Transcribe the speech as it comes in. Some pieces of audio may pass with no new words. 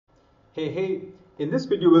Hey, in this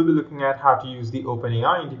video we'll be looking at how to use the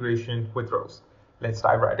OpenAI integration with rows. Let's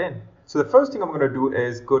dive right in. So the first thing I'm going to do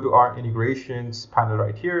is go to our integrations panel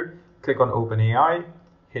right here, click on OpenAI,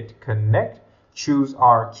 hit connect, choose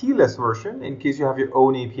our keyless version. In case you have your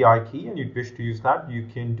own API key and you wish to use that, you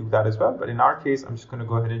can do that as well. But in our case, I'm just going to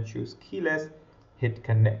go ahead and choose keyless, hit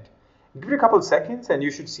connect. Give it a couple of seconds and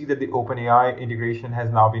you should see that the OpenAI integration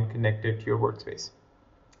has now been connected to your workspace.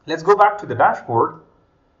 Let's go back to the dashboard,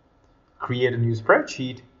 create a new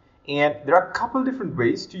spreadsheet, and there are a couple different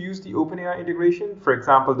ways to use the OpenAI integration. For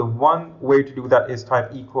example, the one way to do that is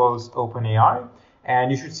type equals OpenAI,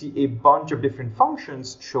 and you should see a bunch of different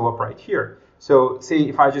functions show up right here. So say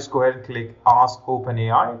if I just go ahead and click Ask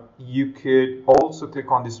OpenAI, you could also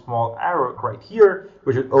click on this small arrow right here,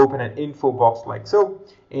 which will open an info box like so,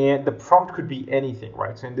 and the prompt could be anything,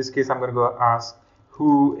 right? So in this case, I'm going to go ask,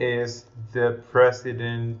 who is the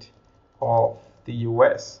president of the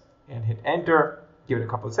US? And hit enter, give it a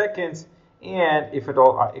couple of seconds, and if at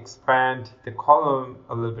all I expand the column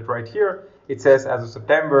a little bit right here, it says as of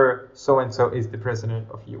September, so-and-so is the president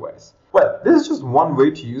of US. Well, this is just one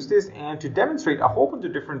way to use this, and to demonstrate a whole bunch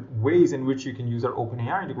of different ways in which you can use our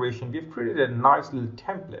OpenAI integration, we've created a nice little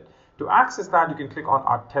template. To access that, you can click on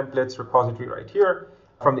our templates repository right here.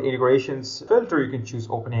 From the integrations filter, you can choose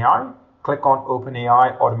OpenAI, click on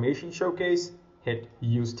OpenAI Automation Showcase, hit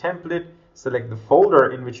Use Template, select the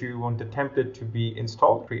folder in which you want the template to be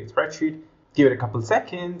installed, create spreadsheet, give it a couple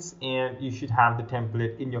seconds, and you should have the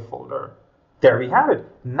template in your folder. There we have it.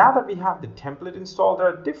 Now that we have the template installed, there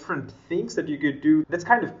are different things that you could do that's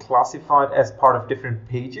kind of classified as part of different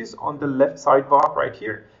pages on the left sidebar right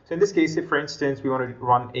here. So in this case, if for instance, we want to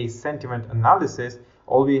run a sentiment analysis,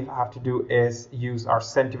 all we have to do is use our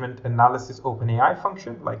sentiment analysis OpenAI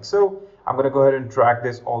function like so. I'm going to go ahead and drag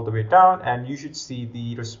this all the way down, and you should see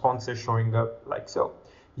the responses showing up like so.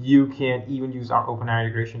 You can even use our OpenAI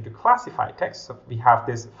integration to classify text. So we have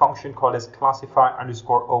this function called as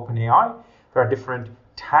classify_OpenAI. There are different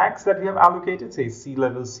tags that we have allocated, say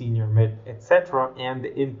C-level, senior, mid, etc., and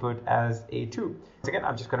the input as A2. Once again,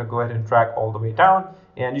 I'm just going to go ahead and drag all the way down,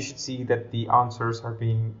 and you should see that the answers are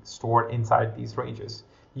being stored inside these ranges.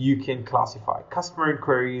 You can classify customer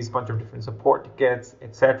inquiries, a bunch of different support tickets,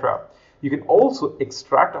 etc. You can also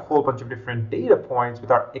extract a whole bunch of different data points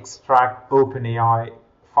with our extract OpenAI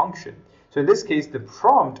function. So in this case, the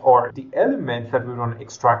prompt or the element that we want to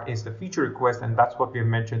extract is the feature request, and that's what we have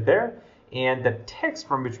mentioned there, and the text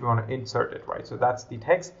from which we want to insert it, right? So that's the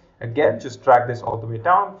text. Again, just drag this all the way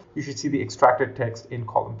down. You should see the extracted text in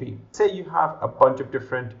column B. Say you have a bunch of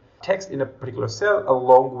different text in a particular cell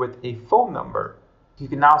along with a phone number. You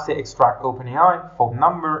can now say extract OpenAI, phone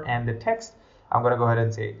number, and the text. I'm going to go ahead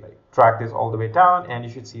and say drag this all the way down, and you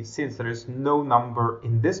should see since there is no number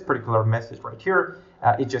in this particular message right here,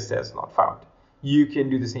 it just says not found. You can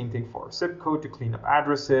do the same thing for zip code to clean up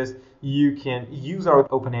addresses. You can use our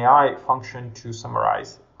OpenAI function to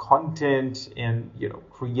summarize content and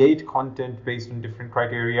create content based on different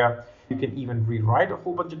criteria. You can even rewrite a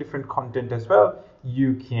whole bunch of different content as well.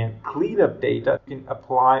 You can clean up data. You can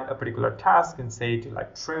apply a particular task and say to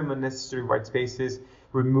trim unnecessary white spaces,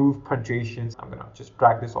 remove punctuations. I'm gonna just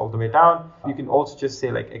drag this all the way down. You can also just say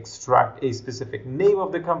extract a specific name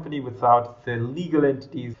of the company without the legal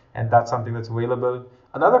entities, and that's something that's available.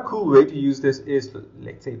 Another cool way to use this is,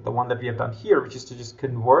 let's say, the one that we have done here, which is to just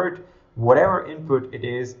convert whatever input it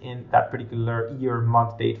is in that particular year,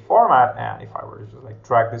 month, date format. And if I were to just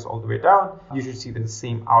drag this all the way down, you should see that the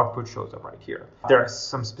same output shows up right here. There are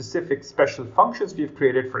some specific special functions we've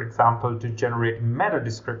created, for example, to generate meta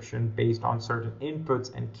description based on certain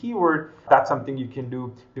inputs and keyword. That's something you can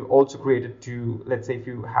do. You also created to, let's say if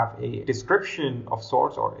you have a description of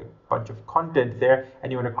sorts or a bunch of content there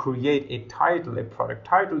and you want to create a title, a product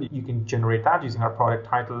title, you can generate that using our product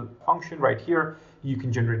title function right here. You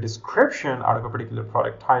can generate description out of a particular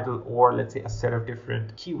product title, or let's say a set of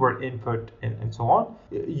different keyword input and so on.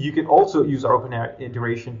 You can also use our OpenAI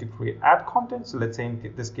integration to create ad content. So let's say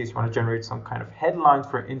in this case, you want to generate some kind of headlines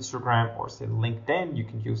for Instagram or say LinkedIn, you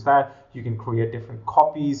can use that. You can create different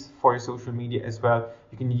copies for your social media as well.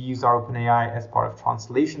 You can use our OpenAI as part of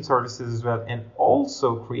translation services as well, and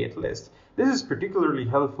also create lists. This is particularly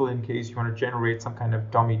helpful in case you want to generate some kind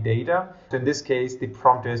of dummy data. So in this case, the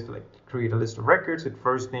prompt is to create a list of records with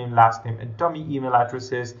first name, last name, and dummy email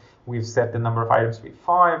addresses. We've set the number of items to be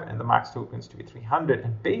 5 and the max tokens to be 300.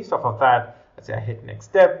 And based off of that, let's say I hit next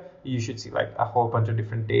step, you should see a whole bunch of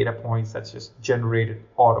different data points that's just generated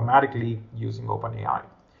automatically using OpenAI.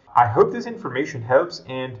 I hope this information helps,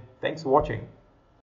 and thanks for watching.